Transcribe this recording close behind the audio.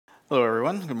Hello,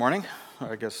 everyone. Good morning,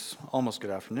 or I guess almost good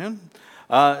afternoon.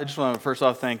 I just want to first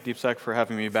off thank DeepSec for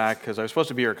having me back, because I was supposed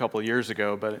to be here a couple of years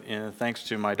ago, but thanks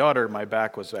to my daughter, my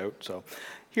back was out, so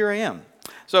here I am.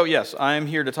 So yes, I'm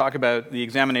here to talk about the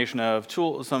examination of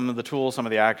some of the tools, some of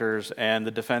the actors, and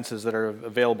the defenses that are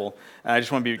available. And I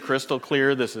just want to be crystal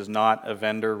clear, this is not a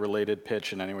vendor-related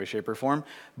pitch in any way, shape, or form,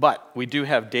 but we do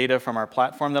have data from our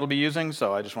platform that I'll be using,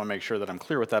 so I just want to make sure that I'm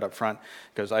clear with that up front,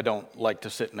 because I don't like to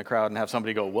sit in a crowd and have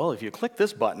somebody go, well, if you click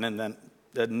this button, and then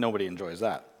nobody enjoys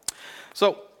that.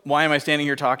 So why am I standing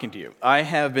here talking to you? I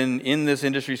have been in this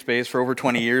industry space for over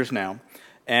 20 years now.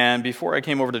 And before I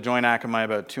came over to join Akamai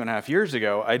about 2.5 years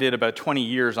ago, I did about 20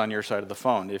 years on your side of the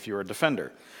phone, if you're a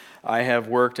defender. I have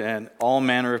worked in all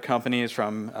manner of companies,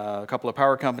 from a couple of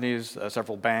power companies,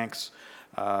 several banks,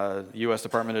 U.S.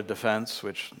 Department of Defense,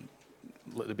 which,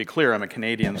 to be clear, I'm a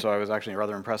Canadian, so I was actually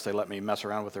rather impressed they let me mess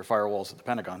around with their firewalls at the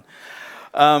Pentagon.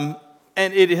 And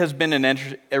it has been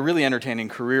a really entertaining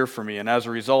career for me, and as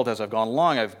a result, as I've gone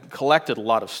along, I've collected a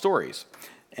lot of stories.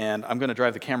 And I'm going to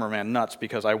drive the cameraman nuts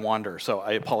because I wander, so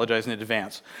I apologize in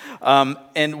advance.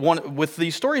 With the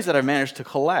stories that I've managed to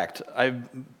collect, I've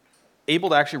able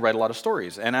to actually write a lot of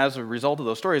stories. And as a result of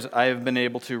those stories, I have been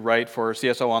able to write for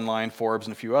CSO Online, Forbes,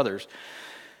 and a few others.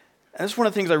 And this is one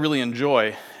of the things I really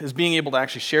enjoy, is being able to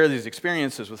actually share these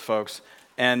experiences with folks,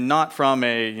 and not from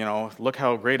a, look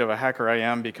how great of a hacker I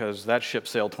am because that ship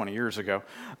sailed 20 years ago.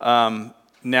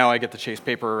 Now I get to chase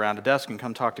paper around a desk and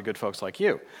come talk to good folks like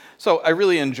you. So I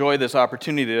really enjoy this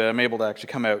opportunity that I'm able to actually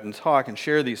come out and talk and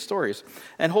share these stories.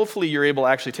 And hopefully you're able to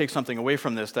actually take something away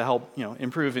from this to help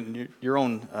improve in your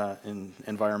own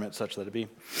environment such that it be.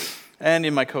 And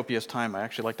in my copious time, I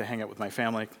actually like to hang out with my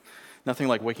family. Nothing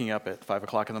like waking up at 5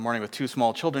 o'clock in the morning with 2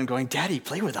 small children going, "Daddy,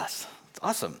 play with us." It's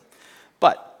awesome.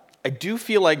 But I do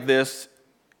feel like this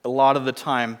a lot of the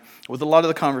time with a lot of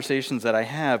the conversations that I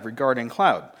have regarding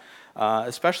cloud.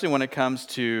 Especially when it comes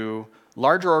to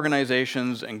larger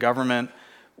organizations and government,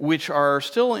 which are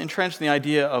still entrenched in the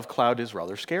idea of cloud is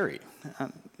rather scary.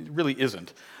 It really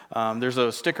isn't. There's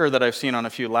a sticker that I've seen on a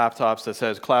few laptops that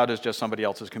says cloud is just somebody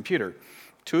else's computer.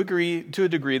 To a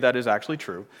degree, that is actually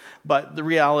true. But the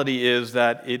reality is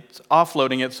that it's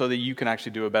offloading it so that you can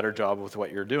actually do a better job with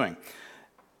what you're doing.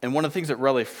 And one of the things that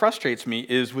really frustrates me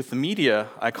is with the media,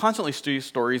 I constantly see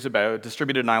stories about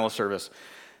distributed denial of service.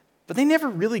 But they never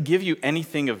really give you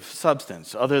anything of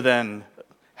substance other than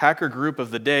hacker group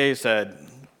of the day said,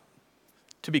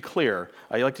 to be clear,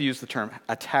 I like to use the term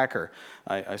attacker.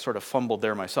 I sort of fumbled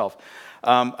there myself.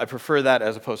 I prefer that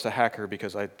as opposed to hacker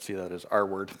because I see that as our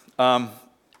word. And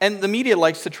the media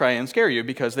likes to try and scare you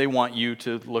because they want you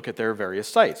to look at their various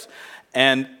sites.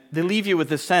 And they leave you with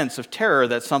this sense of terror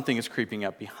that something is creeping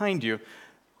up behind you.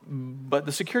 But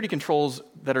the security controls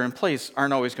that are in place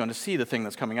aren't always going to see the thing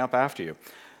that's coming up after you.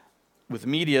 With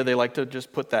media, they like to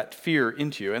just put that fear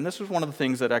into you. And this was one of the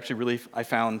things that actually really I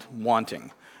found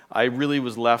wanting. I really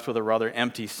was left with a rather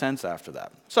empty sense after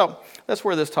that. So that's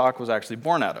where this talk was actually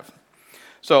born out of.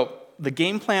 So the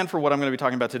game plan for what I'm going to be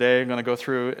talking about today, I'm going to go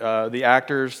through the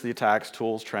actors, the attacks,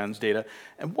 tools, trends, data,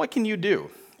 and what can you do?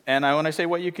 And when I say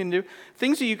what you can do,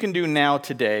 things that you can do now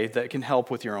today that can help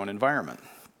with your own environment.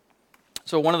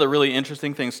 So one of the really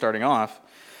interesting things starting off,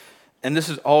 and this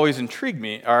has always intrigued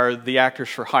me, are the actors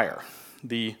for hire,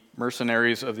 the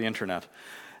mercenaries of the internet.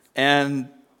 And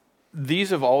these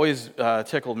have always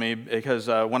tickled me because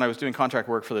when I was doing contract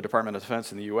work for the Department of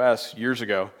Defense in the US years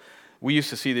ago, we used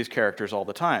to see these characters all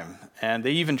the time. And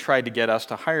they even tried to get us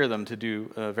to hire them to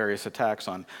do various attacks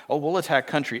on, oh, we'll attack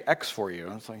country X for you.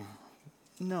 And it's like,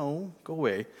 no, go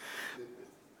away.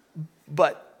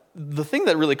 But the thing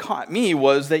that really caught me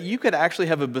was that you could actually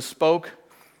have a bespoke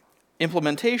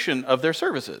implementation of their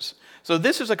services. So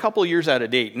this is a couple years out of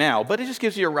date now, but it just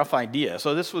gives you a rough idea.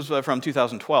 So this was from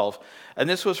 2012, and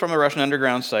this was from a Russian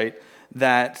underground site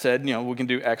that said, we can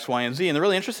do X, Y, and Z. And the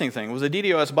really interesting thing was the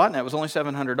DDoS botnet was only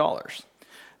 $700.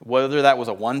 Whether that was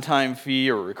a one-time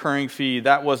fee or a recurring fee,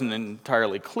 that wasn't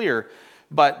entirely clear.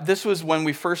 But this was when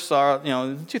we first saw,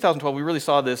 in 2012, we really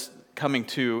saw this coming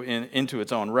into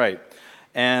its own right.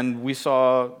 And we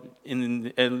saw,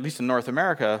 at least in North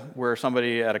America, where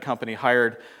somebody at a company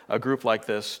hired a group like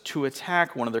this to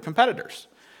attack one of their competitors.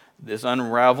 This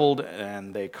unraveled,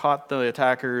 and they caught the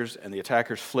attackers, and the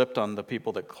attackers flipped on the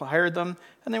people that hired them,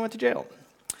 and they went to jail.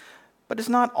 But it's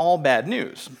not all bad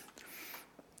news.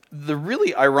 The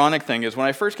really ironic thing is when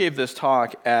I first gave this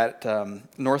talk at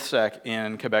NorthSec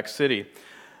in Quebec City,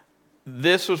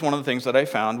 this was one of the things that I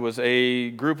found was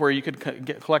a group where you could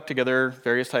collect together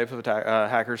various types of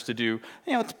hackers to do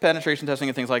penetration testing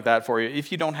and things like that for you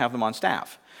if you don't have them on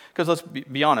staff. Because let's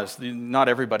be honest, not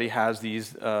everybody has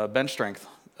these bench strength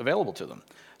available to them.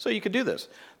 So you could do this.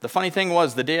 The funny thing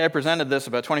was, the day I presented this,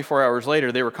 about 24 hours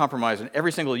later, they were compromised, and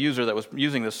every single user that was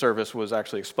using this service was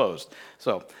actually exposed.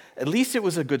 So at least it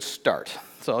was a good start.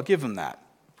 So I'll give them that.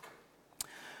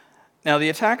 Now, the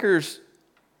attackers,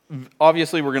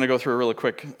 obviously, we're going to go through a really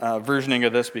quick versioning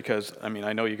of this because, I mean,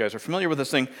 I know you guys are familiar with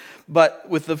this thing. But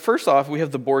with the first off, we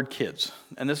have the bored kids.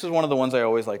 And this is one of the ones I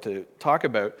always like to talk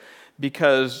about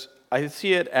because I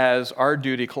see it as our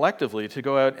duty collectively to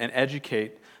go out and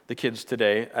educate the kids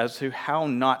today as to how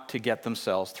not to get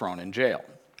themselves thrown in jail.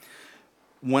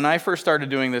 When I first started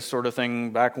doing this sort of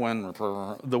thing back when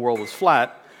the world was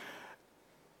flat,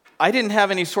 I didn't have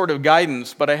any sort of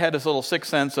guidance, but I had this little sixth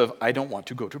sense of, I don't want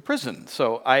to go to prison.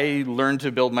 So I learned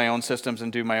to build my own systems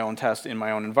and do my own tests in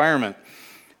my own environment.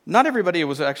 Not everybody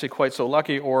was actually quite so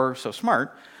lucky or so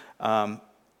smart.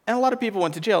 And a lot of people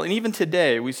went to jail. And even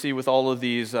today, we see with all of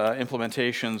these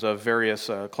implementations of various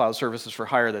cloud services for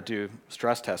hire that do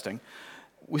stress testing,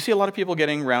 we see a lot of people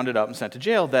getting rounded up and sent to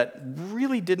jail that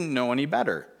really didn't know any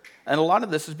better. And a lot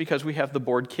of this is because we have the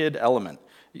bored kid element.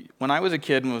 When I was a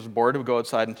kid and was bored, I would go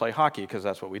outside and play hockey, because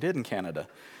that's what we did in Canada.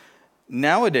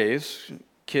 Nowadays,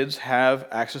 kids have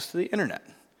access to the internet.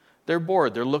 They're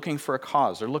bored. They're looking for a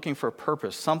cause. They're looking for a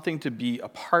purpose, something to be a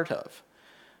part of.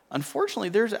 Unfortunately,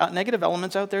 there's negative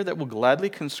elements out there that will gladly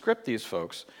conscript these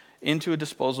folks into a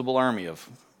disposable army,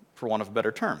 for want of a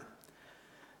better term.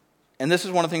 And this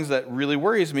is one of the things that really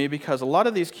worries me, because a lot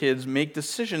of these kids make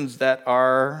decisions that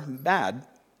are bad,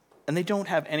 and they don't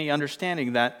have any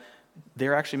understanding that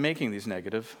they're actually making these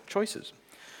negative choices.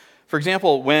 For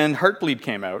example, when Heartbleed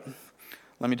came out,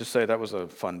 let me just say that was a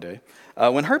fun day.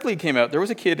 When Heartbleed came out, there was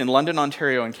a kid in London,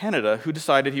 Ontario, in Canada who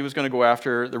decided he was going to go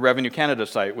after the Revenue Canada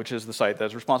site, which is the site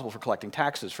that's responsible for collecting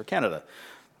taxes for Canada.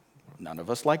 None of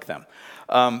us like them.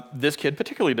 This kid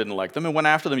particularly didn't like them and went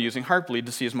after them using Heartbleed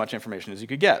to see as much information as he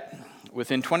could get.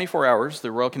 Within 24 hours,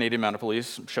 the Royal Canadian Mounted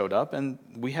Police showed up, and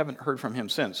we haven't heard from him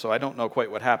since, so I don't know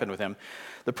quite what happened with him.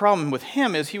 The problem with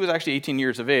him is he was actually 18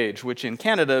 years of age, which in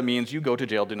Canada means you go to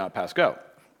jail, do not pass go.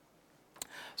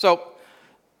 So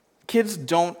kids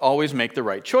don't always make the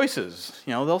right choices.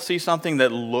 You know, they'll see something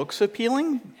that looks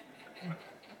appealing,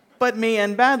 but may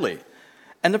end badly.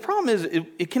 And the problem is,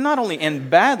 it can not only end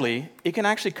badly, it can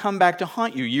actually come back to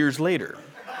haunt you years later.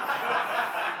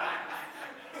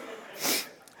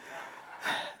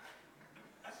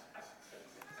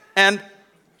 And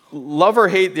love or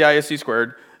hate the ISC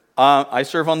squared, I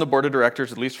serve on the board of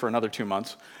directors at least for another 2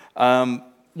 months.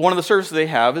 One of the services they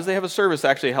have is they have a service to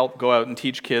actually help go out and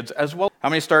teach kids as well. How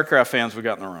many StarCraft fans we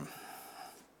got in the room?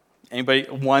 Anybody?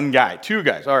 One guy, two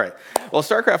guys, all right. Well,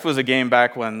 StarCraft was a game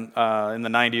back when, in the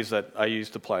 90s that I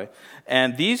used to play.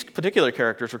 And these particular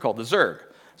characters were called the Zerg.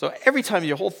 So every time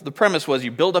the premise was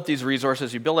you build up these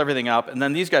resources, you build everything up, and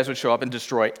then these guys would show up and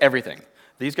destroy everything.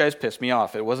 These guys pissed me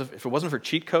off. If it wasn't for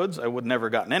cheat codes, I would never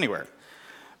have gotten anywhere.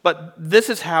 But this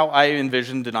is how I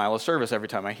envision denial of service every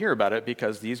time I hear about it,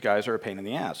 because these guys are a pain in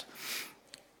the ass.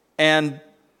 And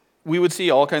we would see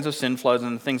all kinds of SYN floods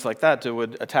and things like that that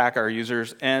would attack our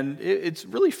users, and it's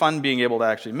really fun being able to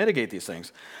actually mitigate these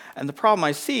things. And the problem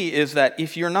I see is that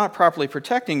if you're not properly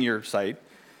protecting your site,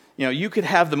 you know, you could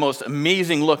have the most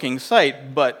amazing looking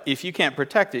site, but if you can't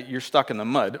protect it, you're stuck in the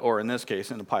mud, or in this case,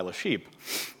 in a pile of sheep.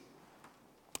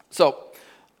 So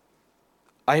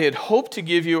I had hoped to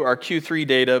give you our Q3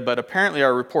 data, but apparently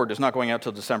our report is not going out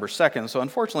till December 2nd. So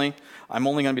unfortunately, I'm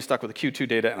only going to be stuck with the Q2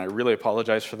 data, and I really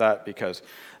apologize for that, because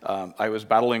I was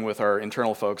battling with our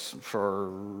internal folks for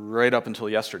right up until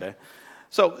yesterday.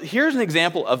 So here's an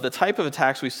example of the type of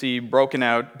attacks we see broken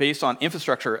out based on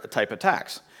infrastructure type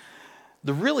attacks.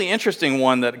 The really interesting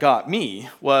one that got me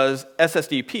was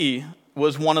SSDP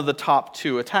was one of the top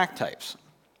 2 attack types.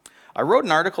 I wrote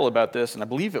an article about this, and I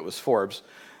believe it was Forbes,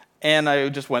 and I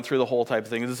just went through the whole type of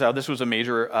thing. This is how this was a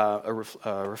major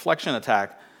reflection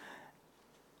attack.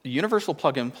 The Universal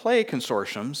Plug and Play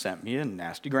Consortium sent me a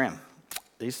nasty gram.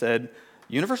 They said,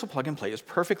 Universal Plug and Play is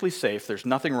perfectly safe. There's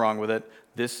nothing wrong with it.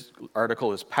 This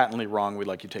article is patently wrong. We'd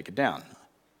like you to take it down.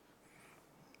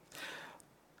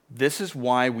 This is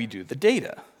why we do the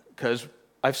data, because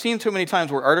I've seen too many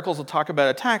times where articles will talk about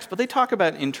attacks, but they talk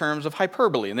about it in terms of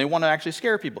hyperbole, and they want to actually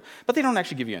scare people. But they don't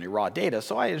actually give you any raw data,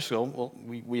 so I just go, well,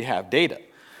 we have data.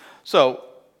 So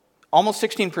almost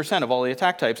 16% of all the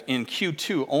attack types in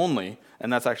Q2 only,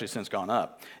 and that's actually since gone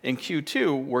up, in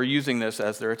Q2 were using this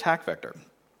as their attack vector.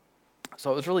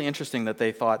 So it was really interesting that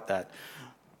they thought that,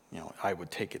 you know, I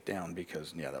would take it down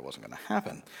because, yeah, that wasn't going to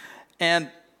happen. And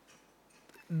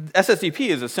SSDP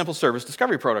is a simple service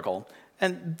discovery protocol.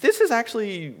 And this is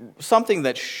actually something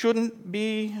that shouldn't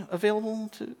be available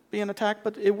to be an attack,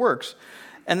 but it works.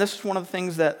 And this is one of the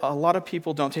things that a lot of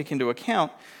people don't take into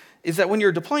account, is that when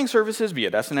you're deploying services, be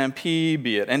it SNMP,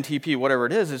 be it NTP, whatever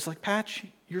it is, it's like patch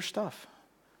your stuff.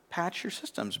 Patch your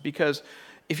systems. Because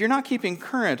if you're not keeping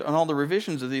current on all the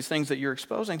revisions of these things that you're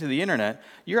exposing to the internet,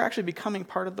 you're actually becoming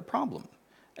part of the problem.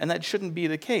 And that shouldn't be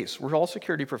the case. We're all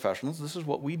security professionals. This is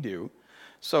what we do.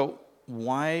 So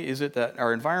why is it that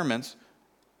our environments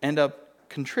end up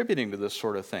contributing to this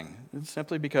sort of thing? It's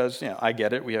simply because, I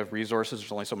get it. We have resources.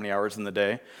 There's only so many hours in the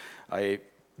day. I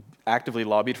actively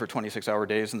lobbied for 26-hour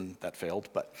days, and that failed.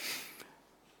 But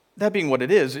that being what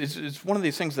it is, it's one of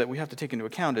these things that we have to take into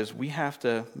account is we have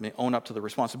to own up to the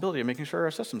responsibility of making sure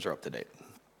our systems are up to date.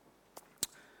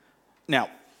 Now,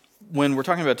 when we're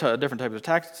talking about different types of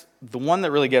attacks, the one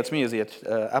that really gets me is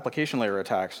the application layer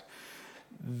attacks.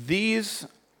 These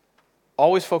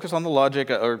always focus on the logic,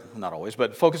 or not always,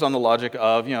 but focus on the logic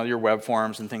of your web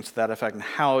forms and things to that effect and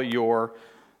how your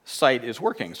site is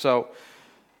working. So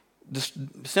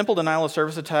simple denial of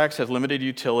service attacks have limited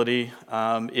utility.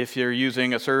 If you're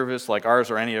using a service like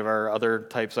ours or any of our other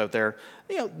types out there,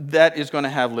 that is going to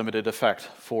have limited effect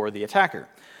for the attacker.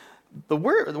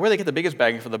 Where they get the biggest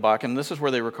bang for the buck, and this is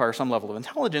where they require some level of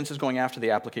intelligence, is going after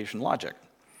the application logic.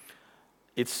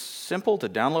 It's simple to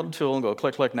download a tool and go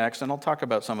click, click, next, and I'll talk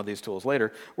about some of these tools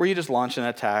later, where you just launch an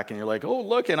attack and you're like, oh,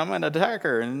 look, and I'm an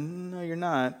attacker, and no, you're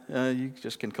not. You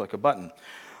just can click a button.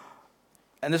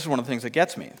 And this is one of the things that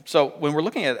gets me. So when we're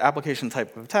looking at application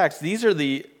type of attacks, these are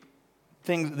the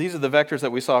vectors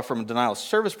that we saw from a denial of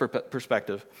service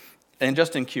perspective, and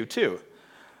just in Q2.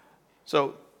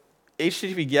 So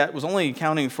HTTP GET was only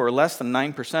accounting for less than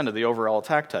 9% of the overall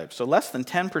attack type. So less than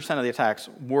 10% of the attacks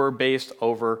were based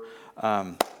over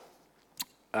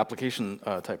application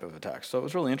type of attacks. So it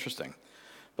was really interesting.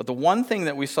 But the one thing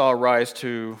that we saw rise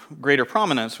to greater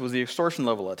prominence was the extortion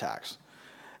level attacks.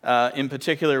 In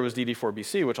particular was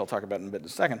DD4BC, which I'll talk about in a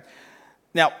second.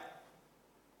 Now,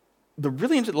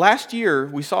 last year,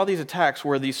 we saw these attacks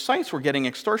where these sites were getting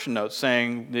extortion notes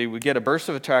saying they would get a burst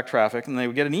of attack traffic, and they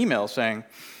would get an email saying,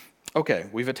 okay,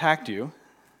 we've attacked you.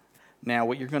 Now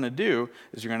what you're going to do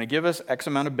is you're going to give us X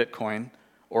amount of Bitcoin,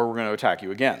 or we're going to attack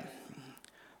you again.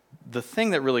 The thing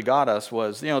that really got us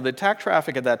was, the attack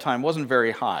traffic at that time wasn't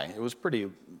very high. It was pretty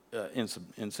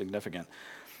insignificant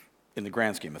in the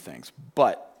grand scheme of things.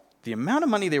 But the amount of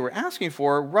money they were asking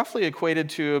for roughly equated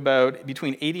to about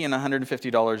between $80 and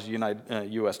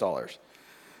 $150 US dollars.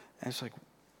 And it's like,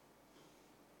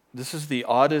 this is the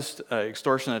oddest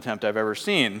extortion attempt I've ever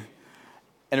seen.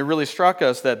 And it really struck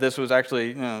us that this was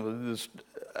actually,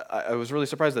 I was really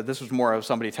surprised that this was more of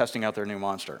somebody testing out their new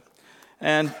monster.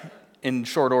 And in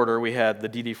short order, we had the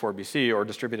DD4BC, or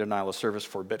Distributed Denial of Service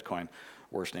for Bitcoin.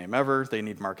 Worst name ever. They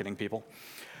need marketing people.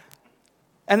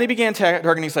 And they began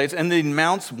targeting sites, and the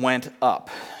amounts went up,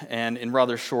 and in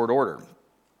rather short order.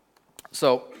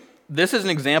 So this is an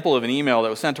example of an email that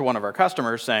was sent to one of our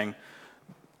customers saying,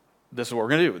 this is what we're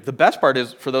going to do. The best part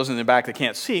is, for those in the back that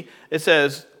can't see, it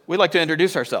says, we'd like to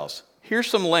introduce ourselves. Here's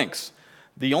some links.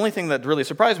 The only thing that really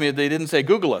surprised me is they didn't say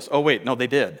Google us. Oh, wait, no, they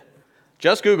did.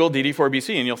 Just Google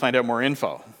DD4BC, and you'll find out more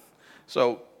info.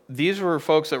 So these were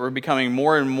folks that were becoming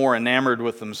more and more enamored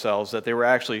with themselves, that they were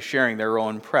actually sharing their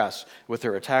own press with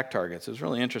their attack targets. It was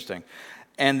really interesting.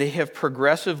 And they have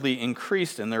progressively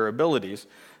increased in their abilities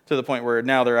to the point where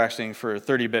now they're asking for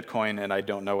 30 Bitcoin, and I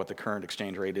don't know what the current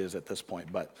exchange rate is at this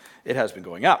point, but it has been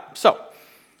going up. So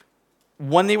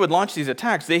when they would launch these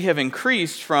attacks, they have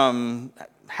increased from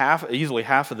easily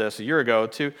half of this a year ago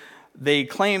to, they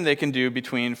claim they can do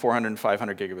between 400 and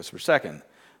 500 gigabits per second.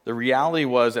 The reality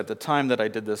was, at the time that I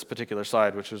did this particular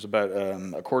slide, which was about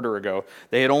a quarter ago,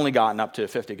 they had only gotten up to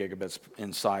 50 gigabits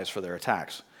in size for their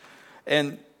attacks.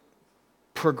 And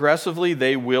progressively,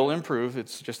 they will improve.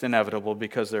 It's just inevitable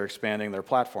because they're expanding their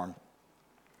platform.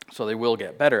 So they will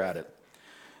get better at it.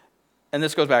 And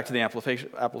this goes back to the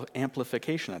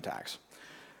amplification attacks.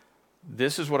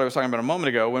 This is what I was talking about a moment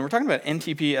ago. When we're talking about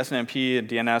NTP, SNMP, and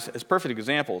DNS as perfect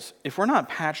examples, if we're not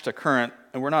patched to current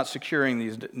and we're not securing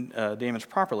these daemons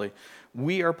properly,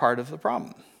 we are part of the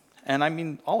problem. And I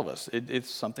mean all of us.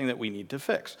 It's something that we need to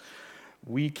fix.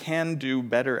 We can do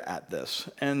better at this.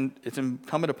 And it's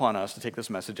incumbent upon us to take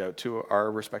this message out to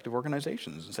our respective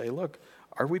organizations and say, look,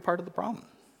 are we part of the problem?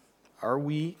 Are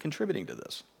we contributing to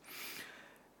this?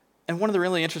 And one of the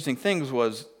really interesting things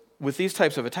was, with these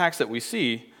types of attacks that we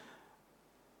see,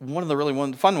 one of the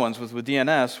really fun ones was with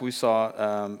DNS. We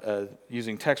saw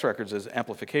using text records as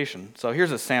amplification. So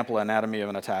here's a sample anatomy of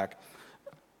an attack.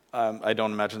 I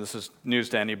don't imagine this is news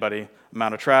to anybody.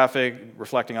 Amount of traffic,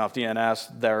 reflecting off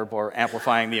DNS, therefore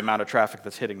amplifying the amount of traffic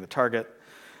that's hitting the target.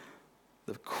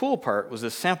 The cool part was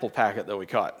this sample packet that we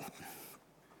caught.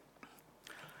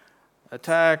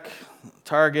 attack,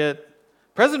 target.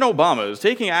 President Obama is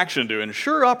taking action to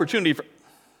ensure opportunity for...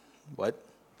 What?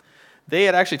 They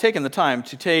had actually taken the time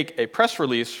to take a press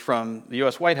release from the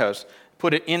US White House,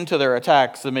 put it into their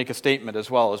attacks to make a statement as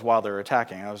well as while they're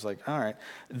attacking. I was like, all right.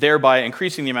 Thereby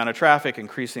increasing the amount of traffic,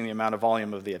 increasing the amount of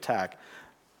volume of the attack.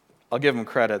 I'll give them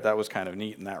credit. That was kind of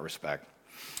neat in that respect.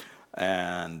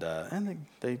 And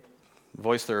they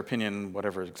voiced their opinion,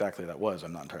 whatever exactly that was.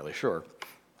 I'm not entirely sure.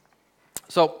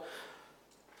 So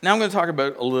now I'm going to talk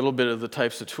about a little bit of the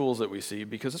types of tools that we see,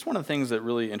 because it's one of the things that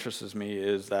really interests me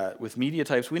is that with media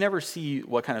types, we never see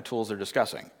what kind of tools they're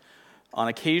discussing. On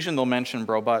occasion, they'll mention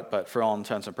Brobot, but for all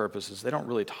intents and purposes, they don't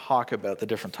really talk about the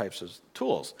different types of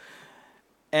tools.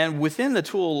 And within the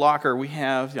tool locker, we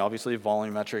have, obviously,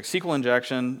 volumetric, SQL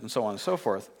injection, and so on and so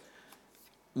forth.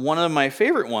 One of my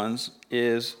favorite ones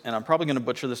is, and I'm probably going to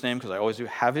butcher this name because I always do,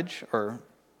 Havage, or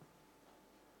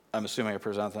I'm assuming I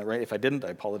pronounced that right. If I didn't,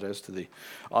 I apologize to the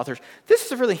authors. This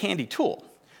is a really handy tool.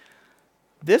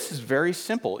 This is very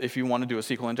simple if you want to do a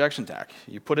SQL injection attack.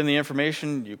 You put in the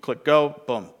information, you click go,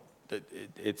 boom.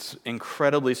 It's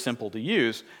incredibly simple to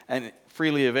use and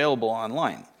freely available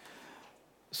online.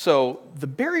 So the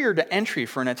barrier to entry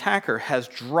for an attacker has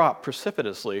dropped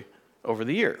precipitously over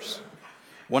the years.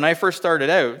 When I first started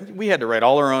out, we had to write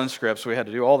all our own scripts. We had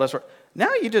to do all this.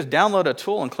 Now you just download a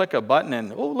tool and click a button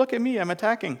and, oh, look at me, I'm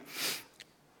attacking.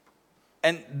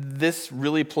 And this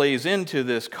really plays into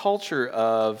this culture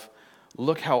of,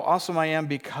 look how awesome I am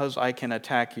because I can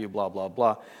attack you, blah, blah,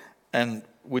 blah, and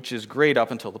which is great up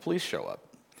until the police show up.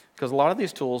 Because a lot of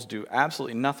these tools do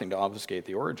absolutely nothing to obfuscate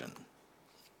the origin.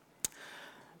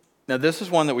 Now, this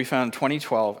is one that we found in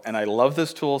 2012, and I love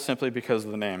this tool simply because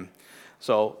of the name.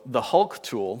 So the Hulk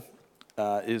tool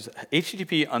is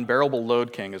HTTP Unbearable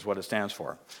Load King is what it stands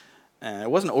for. And it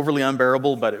wasn't overly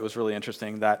unbearable, but it was really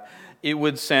interesting that it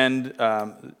would send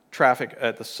traffic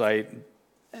at the site.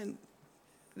 And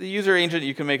the user agent,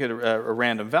 you can make it a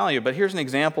random value, but here's an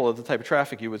example of the type of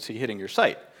traffic you would see hitting your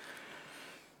site.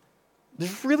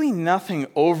 There's really nothing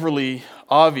overly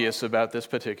obvious about this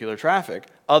particular traffic,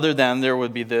 other than there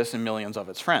would be this and millions of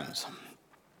its friends.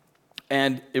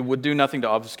 And it would do nothing to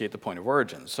obfuscate the point of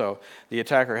origin. So the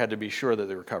attacker had to be sure that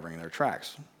they were covering their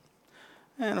tracks.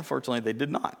 And unfortunately, they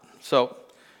did not. So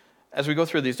as we go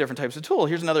through these different types of tools,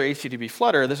 here's another HTTP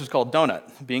flutter. This is called Donut.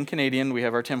 Being Canadian, we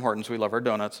have our Tim Hortons. We love our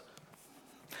donuts.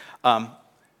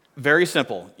 Very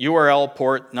simple. URL,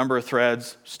 port, number of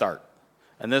threads, start.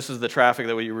 And this is the traffic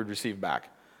that you would receive back.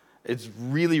 It's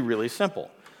really, really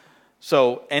simple.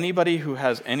 So anybody who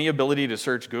has any ability to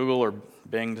search Google or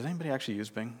Bing, does anybody actually use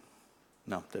Bing?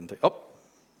 No, didn't think. Oh,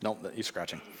 no, he's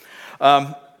scratching.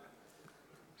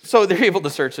 So they're able to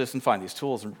search this and find these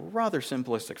tools in rather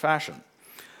simplistic fashion.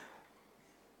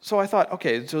 So I thought,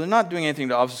 okay, so they're not doing anything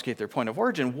to obfuscate their point of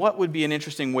origin. What would be an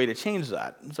interesting way to change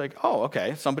that? It's like, oh,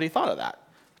 okay, somebody thought of that.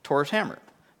 Tor's hammer.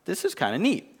 This is kind of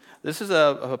neat. This is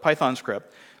a Python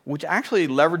script which actually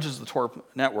leverages the Tor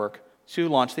network to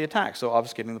launch the attack, so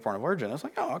obfuscating the point of origin. I was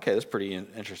like, oh, okay, that's pretty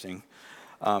interesting.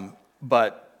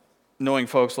 But knowing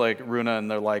folks like Runa and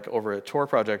they're like over at Tor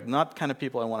Project, not the kind of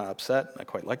people I want to upset. I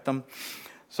quite like them.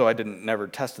 So I never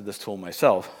tested this tool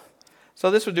myself.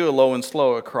 So this would do a low and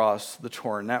slow across the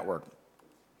Tor network.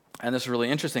 And this is really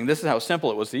interesting. This is how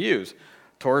simple it was to use.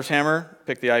 Tor's hammer,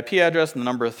 pick the IP address and the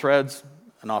number of threads,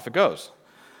 and off it goes.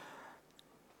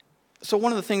 So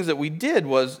one of the things that we did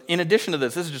was, in addition to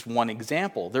this is just one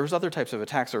example. There was other types of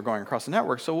attacks that were going across the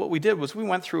network. So what we did was we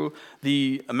went through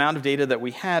the amount of data that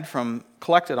we had from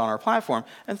collected on our platform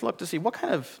and looked to see what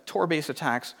kind of Tor-based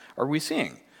attacks are we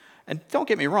seeing. And don't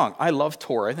get me wrong, I love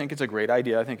Tor. I think it's a great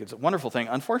idea. I think it's a wonderful thing.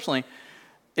 Unfortunately,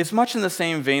 it's much in the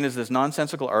same vein as this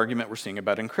nonsensical argument we're seeing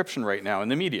about encryption right now in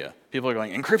the media. People are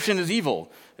going, encryption is evil.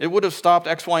 It would have stopped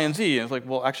X, Y, and Z. And it's like,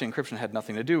 well, actually, encryption had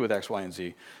nothing to do with X, Y, and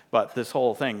Z. But this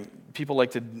whole thing, people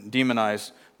like to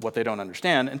demonize what they don't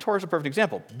understand, and Tor is a perfect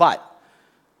example. But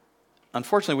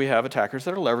unfortunately, we have attackers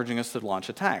that are leveraging us to launch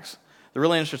attacks. The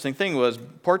really interesting thing was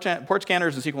port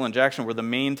scanners and SQL injection were the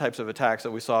main types of attacks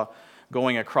that we saw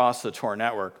going across the Tor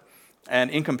network.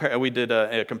 And we did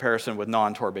a comparison with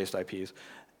non-Tor-based IPs.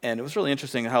 And it was really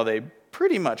interesting how they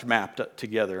pretty much mapped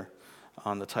together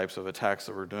on the types of attacks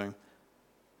that we're doing.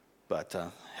 But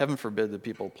heaven forbid that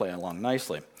people play along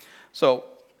nicely. So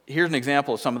here's an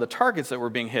example of some of the targets that were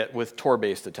being hit with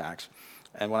Tor-based attacks.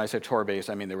 And when I say Tor-based,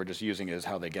 I mean they were just using it as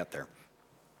how they get there.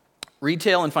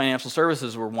 Retail and financial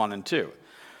services were 1 and 2.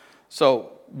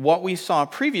 So what we saw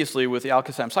previously with the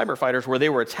Al-Qassam cyber fighters, where they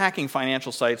were attacking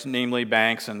financial sites, namely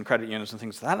banks and credit unions and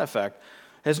things to that effect,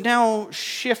 has now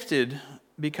shifted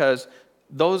because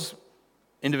those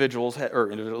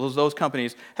those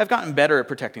companies have gotten better at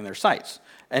protecting their sites.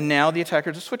 And now the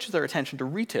attacker just switches their attention to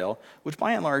retail, which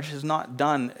by and large has not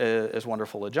done as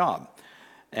wonderful a job,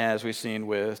 as we've seen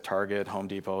with Target, Home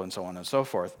Depot, and so on and so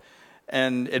forth.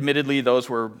 And admittedly, those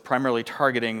were primarily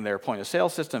targeting their point-of-sale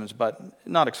systems, but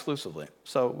not exclusively.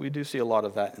 So we do see a lot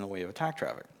of that in the way of attack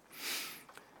traffic.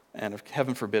 And if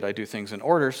heaven forbid I do things in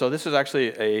order, so this is actually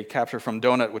a capture from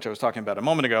Donut, which I was talking about a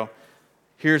moment ago.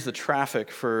 Here's the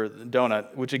traffic for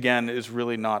Donut, which again is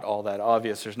really not all that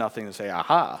obvious. There's nothing to say,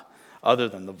 aha, other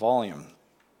than the volume.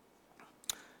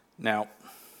 Now,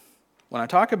 when I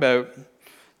talk about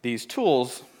these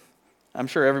tools, I'm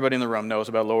sure everybody in the room knows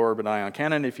about low orbit ion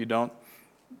cannon. If you don't,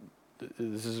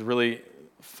 this is a really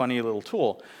funny little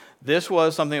tool. This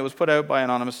was something that was put out by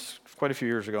Anonymous quite a few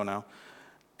years ago now.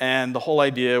 And the whole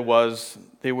idea was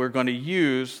they were going to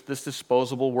use this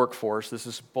disposable workforce, this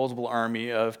disposable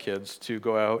army of kids to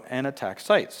go out and attack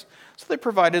sites. So they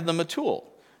provided them a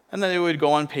tool. And then they would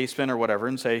go on Pastebin or whatever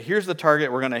and say, here's the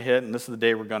target we're going to hit, and this is the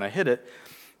day we're going to hit it.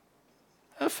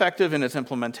 Effective in its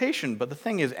implementation, but the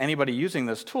thing is, anybody using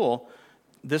this tool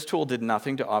did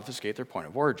nothing to obfuscate their point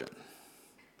of origin.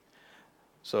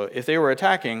 So if they were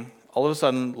attacking, all of a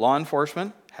sudden, law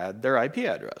enforcement had their IP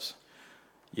address.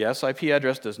 Yes, IP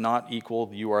address does not equal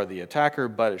you are the attacker,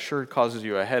 but it sure causes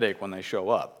you a headache when they show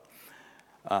up.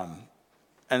 And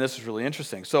this is really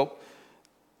interesting. So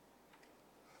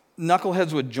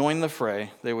knuckleheads would join the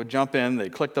fray. They would jump in,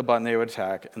 they'd click the button, they would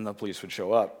attack, and the police would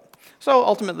show up. So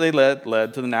ultimately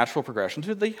led to the natural progression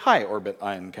to the high orbit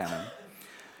ion cannon.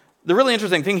 The really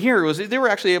interesting thing here was they were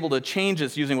actually able to change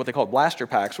this using what they called blaster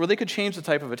packs, where they could change the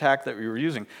type of attack that we were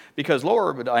using, because low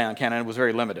orbit ion cannon was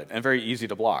very limited and very easy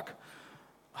to block.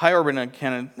 High orbit ion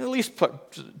cannon at least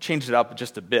changed it up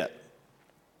just a bit.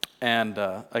 And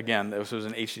again, this was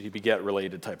an HTTP GET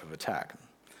related type of attack.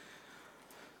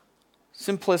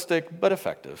 Simplistic, but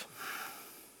effective.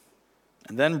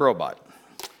 And then Brobot.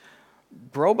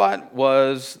 Brobot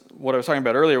was what I was talking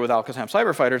about earlier with Al-Qassam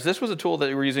cyber fighters. This was a tool that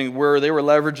they were using where they were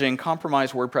leveraging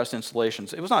compromised WordPress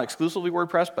installations. It was not exclusively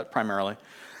WordPress, but primarily.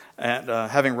 And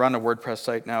having run a WordPress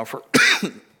site now for,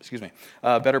 excuse me,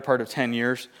 a better part of 10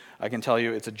 years, I can tell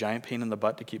you it's a giant pain in the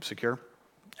butt to keep secure.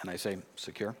 And I say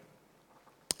secure.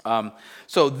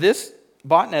 So this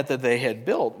botnet that they had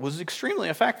built was extremely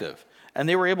effective. And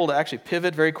they were able to actually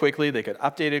pivot very quickly. They could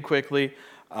update it quickly.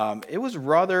 It was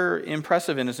rather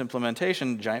impressive in its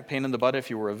implementation, giant pain in the butt if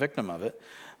you were a victim of it.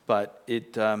 But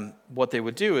what they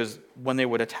would do is when they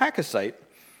would attack a site,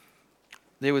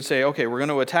 they would say, okay, we're going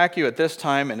to attack you at this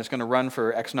time, and it's going to run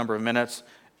for X number of minutes.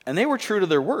 And they were true to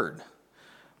their word,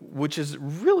 which is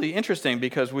really interesting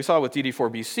because we saw with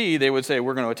DD4BC, they would say,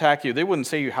 we're going to attack you. They wouldn't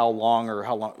say you how long or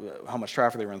how much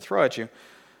traffic they were going to throw at you.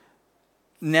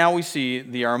 Now we see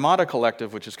the Armada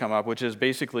Collective, which has come up, which is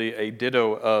basically a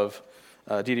ditto of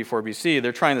DD4BC.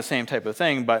 They're trying the same type of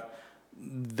thing, but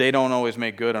they don't always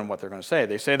make good on what they're going to say.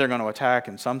 They say they're going to attack,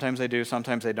 and sometimes they do,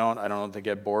 sometimes they don't. I don't know if they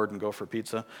get bored and go for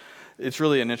pizza. It's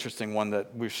really an interesting one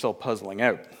that we're still puzzling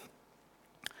out.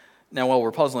 Now, while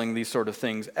we're puzzling these sort of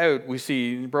things out, we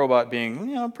see Brobot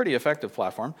being a pretty effective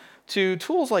platform to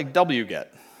tools like wget.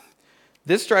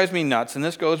 This drives me nuts, and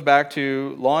this goes back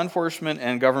to law enforcement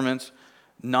and governments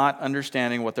not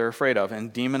understanding what they're afraid of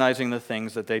and demonizing the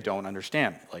things that they don't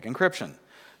understand, like encryption.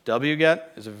 wget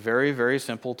is a very, very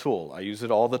simple tool. I use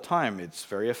it all the time. It's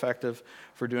very effective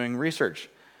for doing research.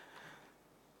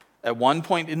 At one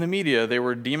point in the media, they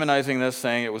were demonizing this,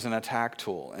 saying it was an attack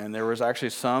tool. And there was actually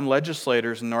some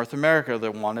legislators in North America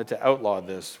that wanted to outlaw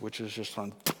this, which is just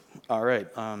all right,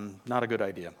 not a good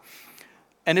idea.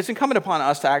 And it's incumbent upon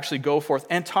us to actually go forth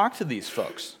and talk to these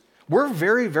folks. We're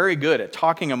very, very good at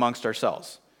talking amongst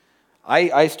ourselves.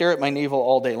 I stare at my navel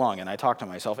all day long, and I talk to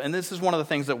myself. And this is one of the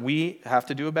things that we have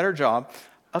to do a better job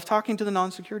of talking to the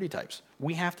non-security types.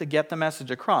 We have to get the message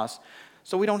across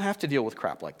so we don't have to deal with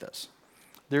crap like this.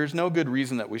 There's no good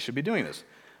reason that we should be doing this.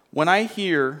 When I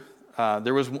hear,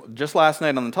 there was just last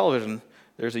night on the television,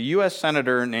 there's a U.S.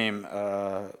 senator named,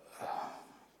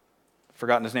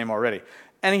 forgotten his name already.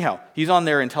 Anyhow, he's on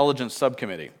their intelligence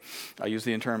subcommittee. I use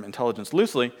the term intelligence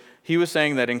loosely. He was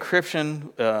saying that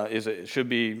encryption should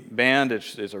be banned.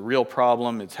 It's a real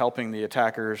problem. It's helping the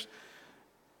attackers.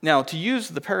 Now, to use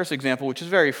the Paris example, which is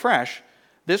very fresh,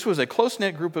 this was a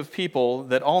close-knit group of people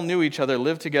that all knew each other,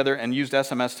 lived together, and used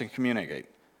SMS to communicate.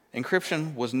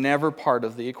 Encryption was never part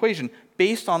of the equation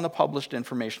based on the published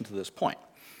information to this point.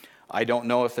 I don't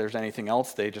know if there's anything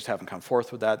else. They just haven't come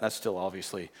forth with that. That's still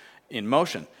obviously in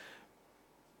motion.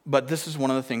 But this is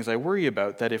one of the things I worry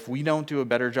about, that if we don't do a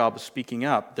better job of speaking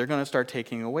up, they're going to start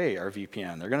taking away our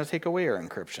VPN. They're going to take away our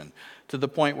encryption to the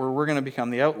point where we're going to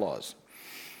become the outlaws.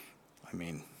 I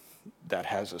mean, that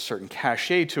has a certain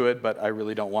cachet to it, but I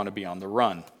really don't want to be on the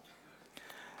run.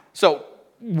 So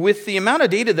with the amount of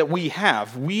data that we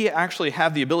actually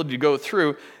have the ability to go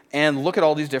through and look at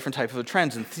all these different types of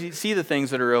trends and see the things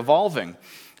that are evolving.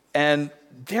 And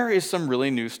there is some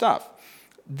really new stuff.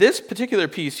 This particular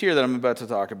piece here that I'm about to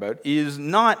talk about is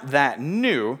not that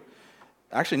new,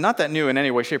 actually not that new in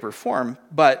any way, shape, or form,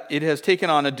 but it has taken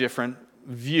on a different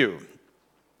view.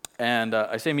 And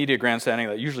I say media grandstanding,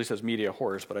 that usually says media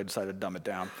horrors, but I decided to dumb it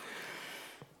down.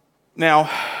 Now,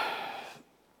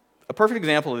 a perfect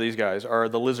example of these guys are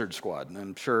the Lizard Squad. And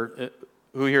I'm sure,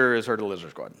 who here has heard of the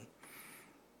Lizard Squad?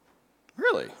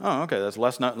 Really? Oh, okay, that's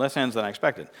less hands than I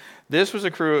expected. This was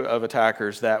a crew of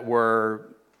attackers that were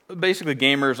basically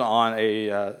gamers on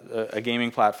a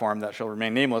gaming platform that shall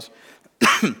remain nameless,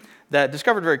 that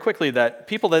discovered very quickly that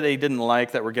people that they didn't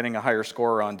like, that were getting a higher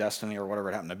score on Destiny or whatever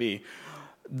it happened to be,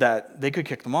 that they could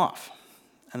kick them off.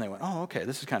 And they went, oh, okay,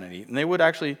 this is kind of neat. And they would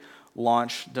actually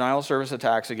launch denial of service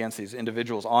attacks against these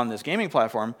individuals on this gaming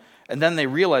platform, and then they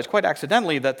realized quite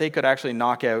accidentally that they could actually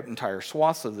knock out entire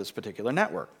swaths of this particular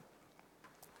network.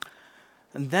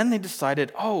 And then they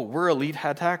decided, oh, we're elite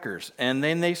attackers, and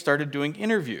then they started doing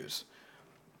interviews.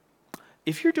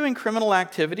 If you're doing criminal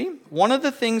activity, one of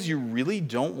the things you really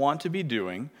don't want to be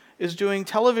doing is doing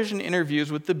television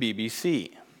interviews with the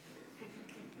BBC.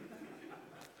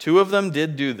 2 of them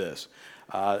did do this.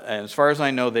 And as far as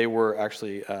I know, they were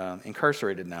actually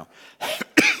incarcerated now.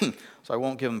 So I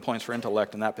won't give them points for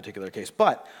intellect in that particular case.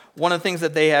 But one of the things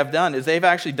that they have done is they've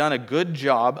actually done a good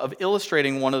job of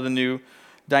illustrating one of the new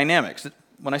dynamics.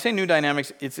 When I say new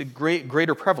dynamics, it's a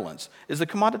greater prevalence, is the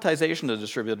commoditization of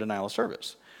distributed denial of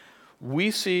service.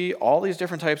 We see all these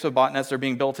different types of botnets that are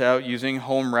being built out using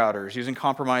home routers, using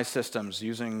compromised systems,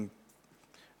 using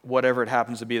whatever it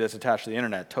happens to be that's attached to the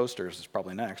internet. Toasters is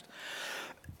probably next.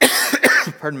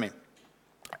 Pardon me.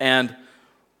 And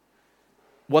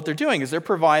what they're doing is they're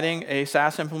providing a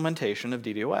SaaS implementation of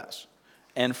DDoS.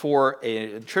 And for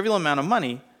a trivial amount of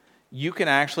money, you can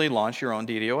actually launch your own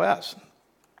DDoS.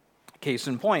 Case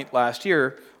in point, last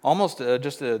year, almost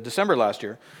just December last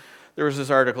year, there was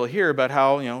this article here about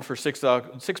how, for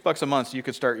 $6 a month, you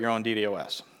could start your own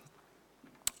DDoS.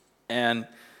 And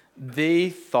they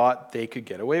thought they could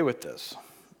get away with this.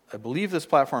 I believe this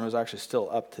platform is actually still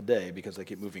up today because they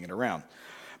keep moving it around.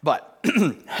 But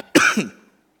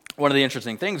one of the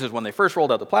interesting things is when they first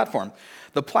rolled out the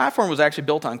platform was actually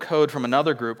built on code from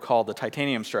another group called the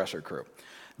Titanium Stressor crew.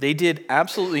 They did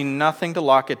absolutely nothing to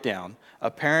lock it down.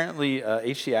 Apparently,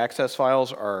 HT access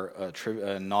files are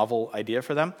a novel idea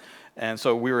for them. And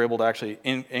so we were able to actually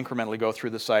incrementally go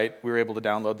through the site. We were able to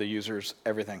download the users,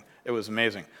 everything. It was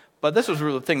amazing. But this was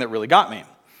really the thing that really got me.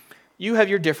 You have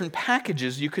your different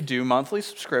packages. You could do monthly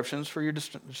subscriptions for your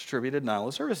distributed denial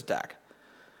of service attack.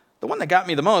 The one that got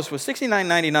me the most was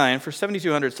 $69.99 for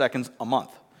 7,200 seconds a month.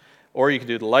 Or you could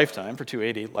do the lifetime for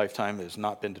 $280. Lifetime has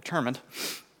not been determined.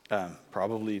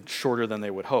 Probably shorter than they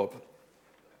would hope.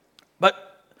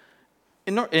 But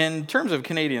in terms of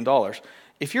Canadian dollars,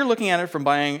 if you're looking at it from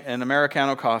buying an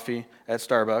Americano coffee at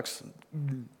Starbucks,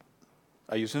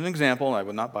 I use an example, I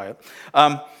would not buy it.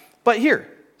 But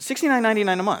here,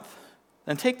 $69.99 a month.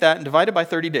 Then take that and divide it by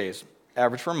 30 days,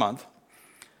 average for a month.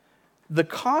 The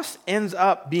cost ends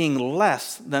up being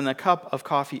less than a cup of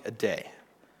coffee a day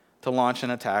to launch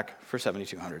an attack for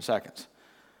 7,200 seconds.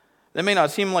 That may not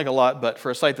seem like a lot, but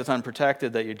for a site that's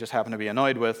unprotected that you just happen to be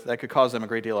annoyed with, that could cause them a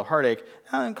great deal of heartache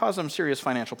and cause them serious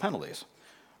financial penalties,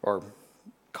 or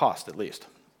cost at least.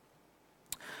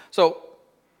 So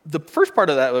the first part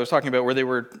of that I was talking about where they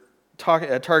were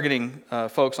targeting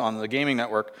folks on the gaming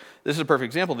network, this is a perfect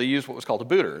example. They used what was called a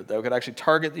booter that could actually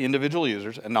target the individual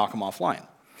users and knock them offline.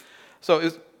 So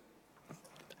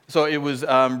it was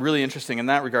really interesting in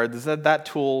that regard. That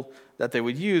tool that they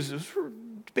would use was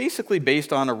basically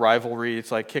based on a rivalry.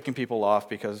 It's like kicking people off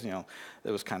because it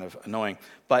was kind of annoying.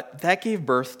 But that gave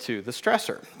birth to the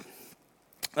stressor.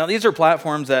 Now, these are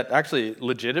platforms that actually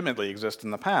legitimately exist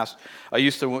in the past. I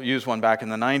used to use one back in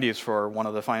the 90s for one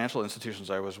of the financial institutions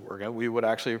I was working at. We would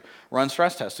actually run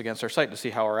stress tests against our site to see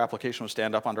how our application would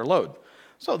stand up under load.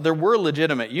 So there were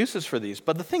legitimate uses for these.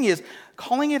 But the thing is,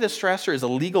 calling it a stressor is a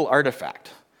legal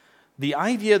artifact. The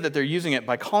idea that they're using it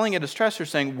by calling it a stressor,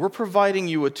 saying, we're providing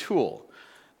you a tool.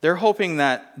 They're hoping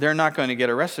that they're not going to get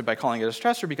arrested by calling it a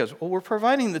stressor because, well, we're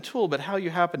providing the tool, but how you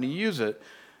happen to use it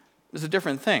is a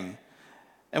different thing.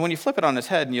 And when you flip it on its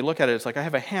head and you look at it, it's like, I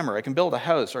have a hammer. I can build a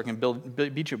house, or I can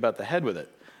beat you about the head with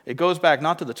it. It goes back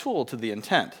not to the tool, to the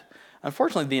intent.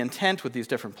 Unfortunately, the intent with these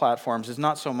different platforms is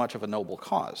not so much of a noble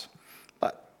cause.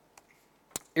 But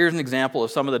here's an example of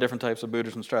some of the different types of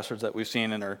booters and stressors that we've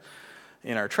seen in our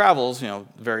in our travels,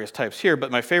 various types here,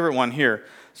 but my favorite one here,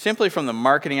 simply from the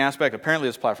marketing aspect, apparently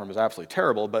this platform is absolutely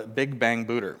terrible, but Big Bang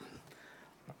Booter.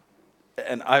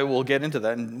 And I will get into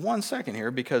that in 1 second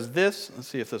here, because this, let's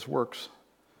see if this works.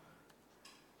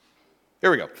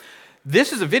 Here we go.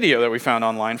 This is a video that we found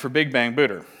online for Big Bang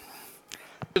Booter.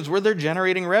 It's where they're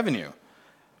generating revenue.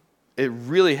 It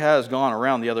really has gone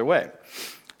around the other way.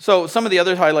 So some of the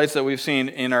other highlights that we've seen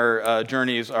in our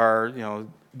journeys are,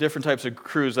 different types of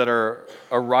crews that are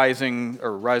rising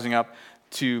up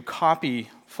to copy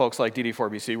folks like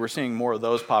DD4BC. We're seeing more of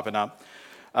those popping up.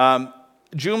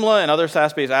 Joomla and other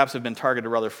SaaS-based apps have been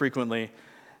targeted rather frequently.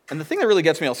 And the thing that really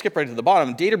gets me, I'll skip right to the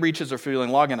bottom, data breaches are fueling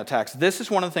login attacks. This is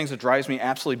one of the things that drives me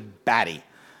absolutely batty,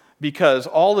 because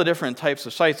all the different types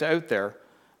of sites out there,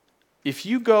 if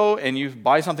you go and you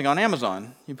buy something on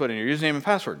Amazon, you put in your username and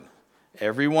password.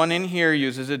 Everyone in here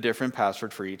uses a different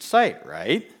password for each site,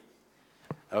 right?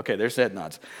 Okay, there's head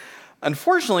nods.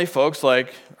 Unfortunately, folks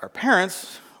like our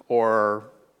parents or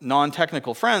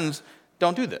non-technical friends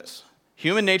don't do this.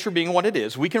 Human nature being what it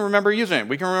is, we can remember a username,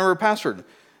 we can remember a password.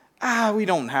 We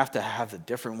don't have to have the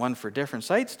different one for different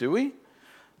sites, do we?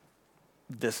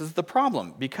 This is the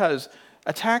problem, because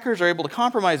attackers are able to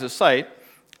compromise a site,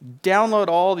 download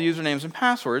all the usernames and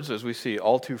passwords, as we see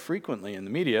all too frequently in the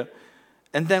media,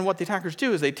 and then what the attackers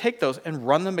do is they take those and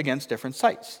run them against different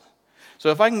sites. So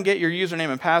if I can get your username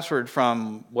and password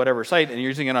from whatever site and you're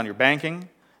using it on your banking,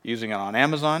 using it on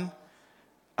Amazon,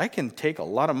 I can take a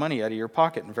lot of money out of your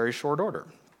pocket in very short order.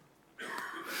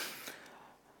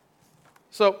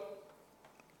 So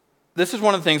this is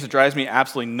one of the things that drives me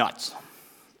absolutely nuts,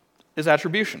 is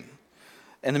attribution.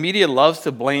 And the media loves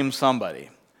to blame somebody.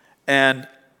 And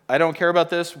I don't care about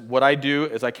this. What I do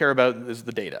is I care about is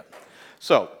the data.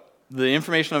 So the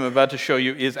information I'm about to show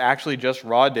you is actually just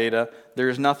raw data. There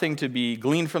is nothing to be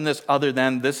gleaned from this other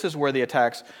than this is where the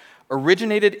attacks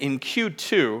originated in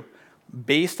Q2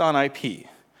 based on IP.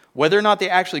 Whether or not they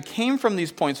actually came from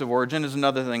these points of origin is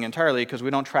another thing entirely, because we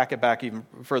don't track it back even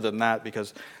further than that,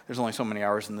 because there's only so many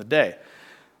hours in the day.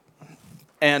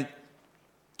 And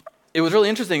it was really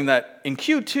interesting that in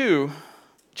Q2,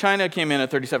 China came in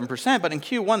at 37%, but in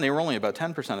Q1 they were only about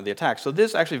 10% of the attacks. So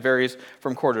this actually varies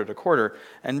from quarter to quarter,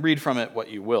 and read from it what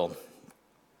you will.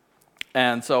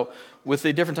 And so with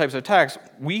the different types of attacks,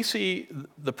 we see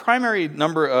the primary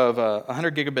number of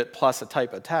 100 gigabit plus a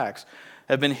type attacks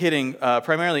have been hitting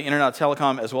primarily internet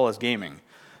telecom as well as gaming.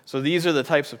 So these are the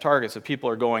types of targets that people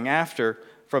are going after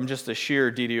from just the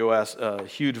sheer DDoS,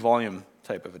 huge volume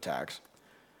type of attacks.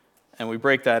 And we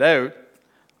break that out.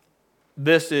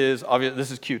 This is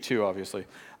Q2, obviously.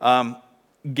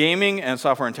 Gaming and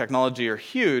software and technology are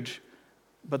huge,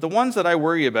 but the ones that I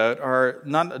worry about are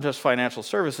not just financial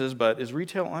services, but is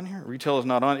retail on here? Retail is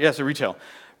not on. Yes, retail.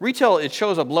 Retail, it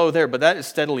shows up low there, but that is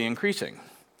steadily increasing.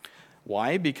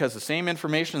 Why? Because the same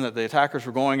information that the attackers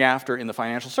were going after in the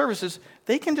financial services,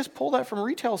 they can just pull that from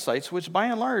retail sites, which by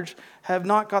and large have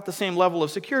not got the same level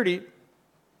of security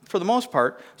for the most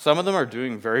part. Some of them are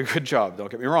doing a very good job,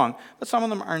 don't get me wrong, but some of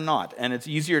them are not, and it's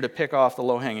easier to pick off the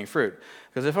low-hanging fruit.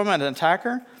 Because if I'm an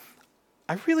attacker,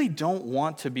 I really don't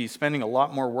want to be spending a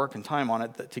lot more work and time on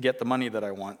it to get the money that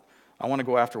I want. I want to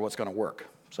go after what's going to work.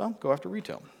 So go after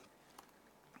retail.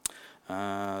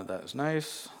 That is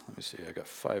nice. Let me see, I got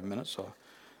 5 minutes.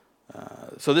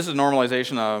 So this is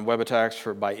normalization of web attacks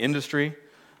by industry.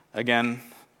 Again,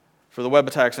 for the web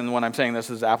attacks, and when I'm saying this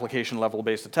is application level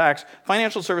based attacks,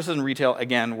 financial services and retail,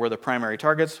 again, were the primary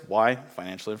targets. Why?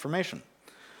 Financial information.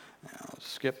 Now,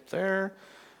 skip there.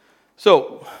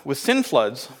 So with SYN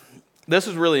floods, this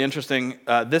is really interesting.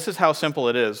 This is how simple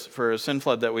it is for a SYN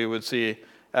flood that we would see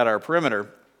at our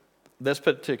perimeter. This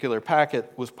particular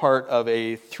packet was part of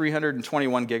a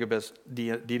 321 gigabit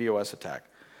DDoS attack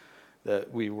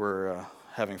that we were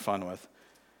having fun with.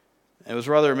 It was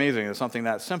rather amazing. It's something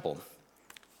that simple.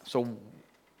 So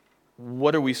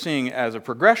what are we seeing as a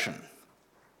progression?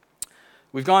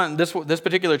 We've gone, this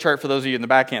particular chart, for those of you in the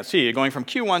back can't see, going from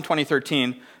Q1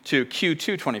 2013 to Q2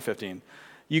 2015.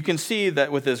 You can see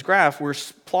that with this graph, we're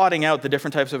plotting out the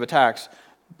different types of attacks,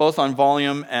 both on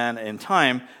volume and in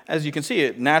time. As you can see,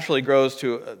 it naturally grows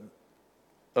to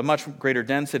a much greater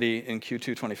density in Q2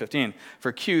 2015.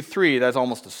 For Q3, that's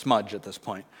almost a smudge at this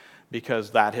point,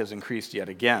 because that has increased yet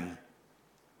again.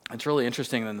 It's really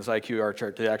interesting in this IQR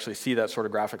chart to actually see that sort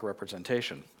of graphic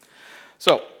representation.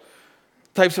 So,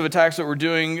 types of attacks that we're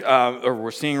doing, or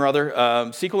we're seeing rather,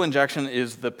 SQL injection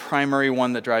is the primary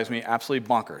one that drives me absolutely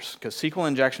bonkers, because SQL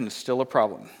injection is still a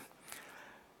problem.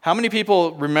 How many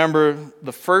people remember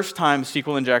the first time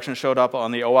SQL injection showed up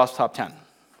on the OWASP top 10?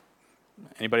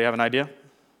 Anybody have an idea?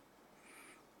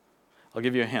 I'll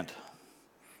give you a hint.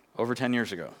 over 10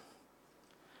 years ago.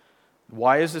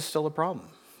 Why is this still a problem?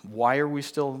 Why are we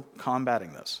still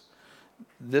combating this?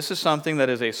 This is something that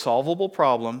is a solvable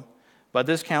problem, but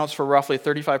this counts for roughly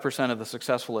 35% of the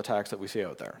successful attacks that we see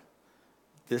out there.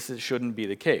 Shouldn't be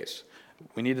the case.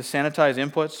 We need to sanitize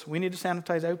inputs. We need to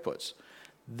sanitize outputs.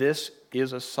 This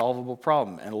is a solvable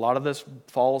problem, and a lot of this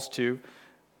falls to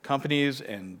companies,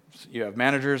 and you have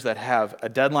managers that have a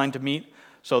deadline to meet,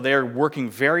 so they're working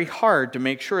very hard to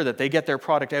make sure that they get their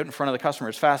product out in front of the customer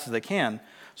as fast as they can.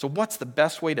 So what's the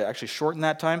best way to actually shorten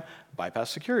that time?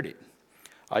 Bypass security.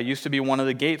 I used to be one of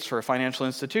the gates for a financial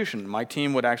institution. My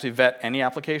team would actually vet any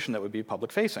application that would be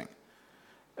public-facing.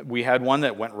 We had one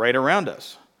that went right around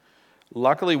us.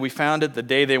 Luckily, we found it the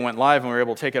day they went live, and we were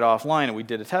able to take it offline, and we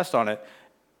did a test on it.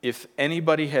 If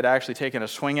anybody had actually taken a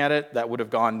swing at it, that would have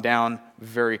gone down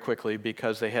very quickly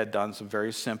because they had done some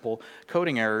very simple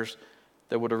coding errors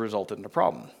that would have resulted in a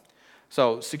problem.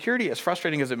 So security, as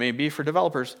frustrating as it may be for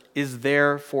developers, is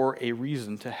there for a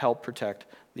reason to help protect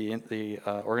the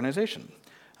organization.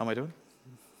 How am I doing?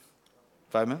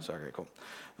 5 minutes? Okay, cool.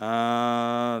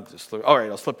 All right,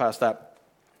 I'll slip past that.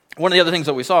 One of the other things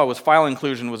that we saw was file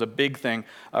inclusion was a big thing,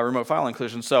 remote file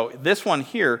inclusion. So this one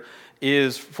here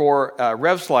is for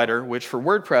RevSlider, which for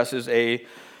WordPress is a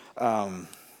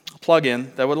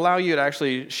plugin that would allow you to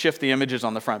actually shift the images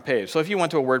on the front page. So if you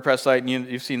went to a WordPress site and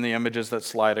you've seen the images that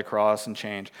slide across and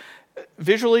change,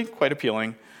 visually quite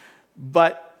appealing,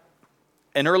 but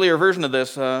an earlier version of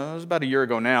this, it was about a year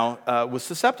ago now, was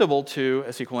susceptible to a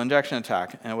SQL injection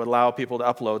attack, and it would allow people to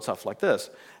upload stuff like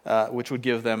this, which would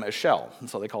give them a shell, and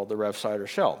so they called it the RevSlider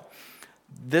shell.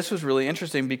 This was really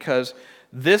interesting because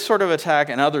this sort of attack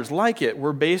and others like it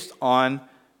were based on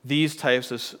these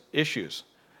types of issues.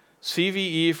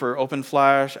 CVE for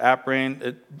OpenFlash,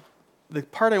 AppBrain. The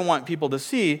part I want people to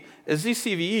see is these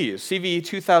CVEs. CVE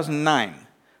 2009,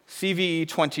 CVE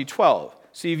 2012,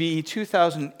 CVE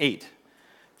 2008.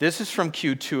 This is from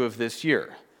Q2 of this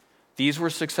year. These were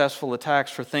successful attacks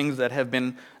for things that have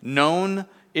been known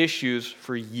issues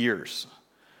for years.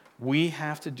 We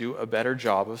have to do a better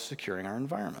job of securing our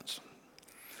environments.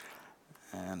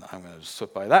 And I'm going to just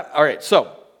slip by that. All right,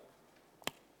 so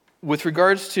with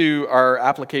regards to our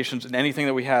applications and anything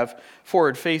that we have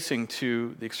forward-facing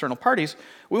to the external parties,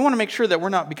 we want to make sure that we're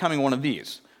not becoming one of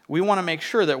these. We want to make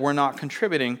sure that we're not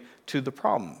contributing to the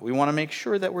problem. We want to make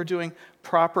sure that we're doing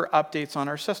proper updates on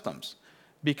our systems.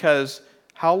 Because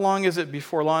how long is it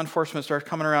before law enforcement starts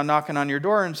coming around knocking on your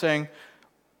door and saying,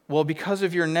 well, because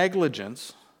of your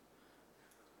negligence,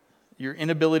 your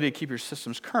inability to keep your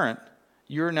systems current,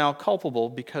 you're now culpable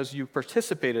because you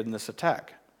participated in this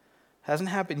attack. Hasn't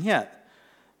happened yet,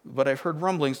 but I've heard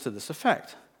rumblings to this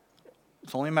effect.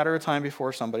 It's only a matter of time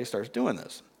before somebody starts doing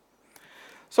this.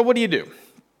 So what do you do?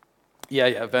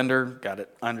 Yeah, vendor, got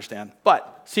it, I understand.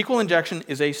 But SQL injection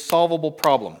is a solvable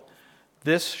problem.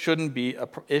 This shouldn't be an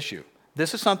issue.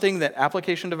 This is something that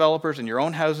application developers in your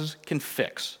own houses can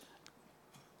fix.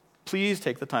 Please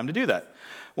take the time to do that.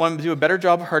 Want to do a better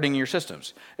job of hardening your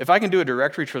systems. If I can do a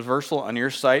directory traversal on your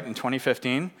site in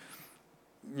 2015,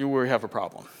 you will have a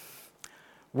problem.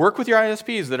 Work with your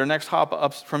ISPs that are next hop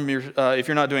ups from your, if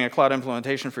you're not doing a cloud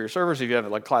implementation for your servers, if you have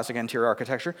like classic n-tier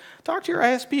architecture, talk to your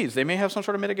ISPs. They may have some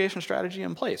sort of mitigation strategy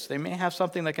in place. They may have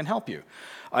something that can help you.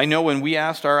 I know when we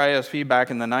asked our ISP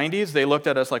back in the 90s, they looked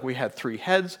at us like we had 3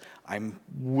 heads. I'm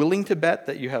willing to bet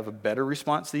that you have a better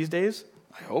response these days,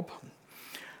 I hope.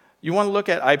 You want to look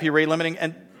at IP rate limiting,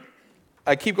 and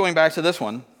I keep going back to this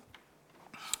one.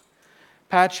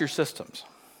 Patch your systems.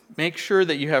 Make sure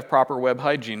that you have proper web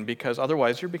hygiene, because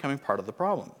otherwise you're becoming part of the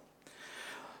problem.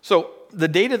 So the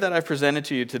data that I've presented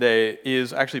to you today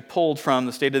is actually pulled from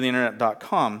the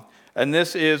stateoftheinternet.com, and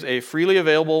this is a freely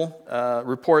available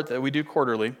report that we do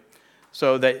quarterly,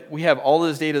 so that we have all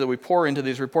this data that we pour into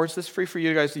these reports. This is free for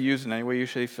you guys to use in any way you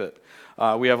see fit.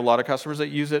 We have a lot of customers that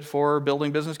use it for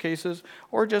building business cases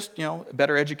or just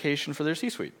better education for their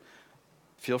C-suite.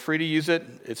 Feel free to use it.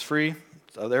 It's free.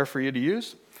 It's out there for you to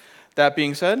use. That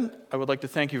being said, I would like to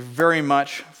thank you very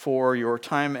much for your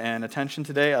time and attention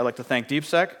today. I'd like to thank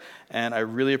DeepSec, and I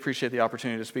really appreciate the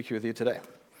opportunity to speak with you today.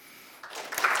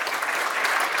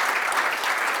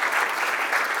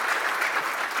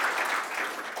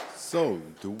 So,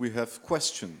 do we have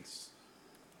questions?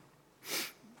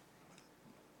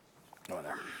 Go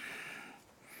there.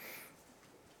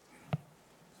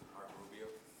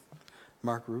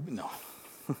 Mark Rubio? No.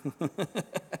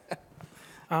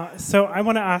 So I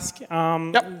want to ask,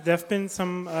 there have been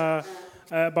some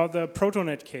about the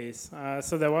Protonet case.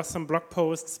 So there was some blog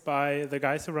posts by the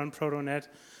guys who run Protonet.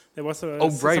 There was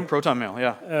Proton Mail,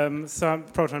 yeah.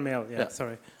 Proton Mail, yeah,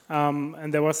 sorry.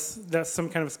 And there's some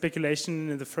kind of speculation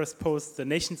in the first post, the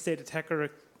nation-state attacker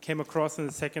came across, in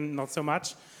the second, not so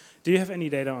much. Do you have any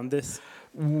data on this?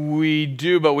 We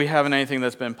do, but we haven't anything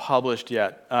that's been published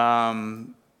yet. I'll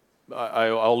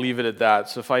leave it at that.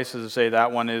 Suffice it to say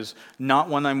that one is not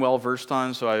one I'm well versed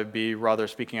on, so I'd be rather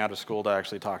speaking out of school to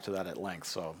actually talk to that at length,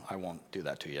 so I won't do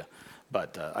that to you.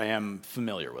 But I am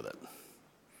familiar with it.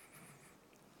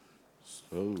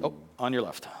 Oh, on your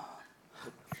left.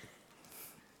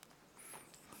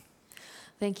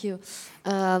 Thank you.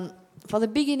 For the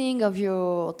beginning of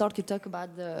your talk, you talk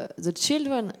about the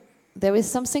children. There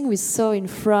is something we saw in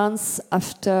France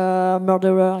after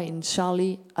murderer in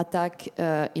Charlie attack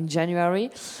in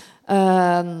January.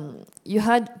 You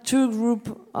had two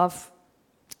groups of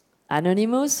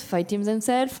anonymous fighting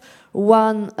themselves.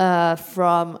 One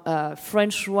from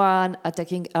French one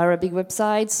attacking Arabic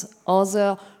websites,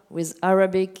 other with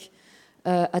Arabic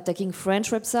attacking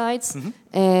French websites,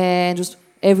 and just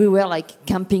everywhere, like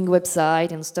camping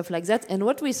website and stuff like that. And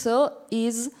what we saw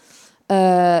is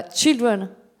children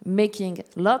making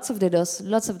lots of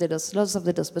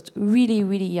DDoS, but really,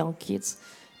 really young kids.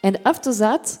 And after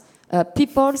that,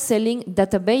 people selling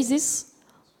databases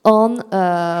on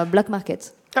black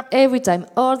market. Yep. Every time,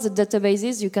 all the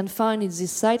databases you can find in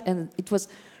this site, and it was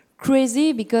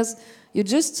crazy because you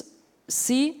just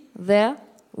see there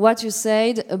what you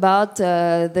said about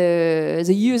the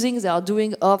using they are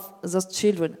doing of those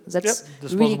children. That's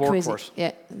really crazy. Workforce.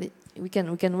 Yeah, we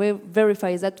can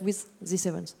verify that with this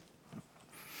event.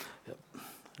 Yep.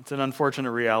 It's an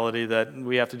unfortunate reality that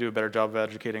we have to do a better job of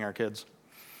educating our kids.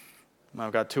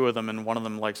 I've got two of them, and one of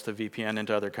them likes to VPN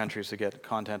into other countries to get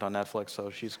content on Netflix, so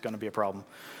she's going to be a problem.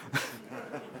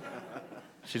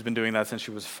 She's been doing that since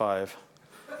she was 5.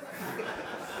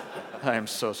 I am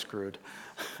so screwed.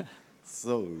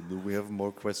 So, do we have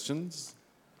more questions?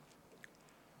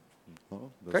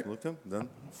 No, that's not them. Then,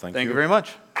 thank you very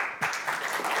much.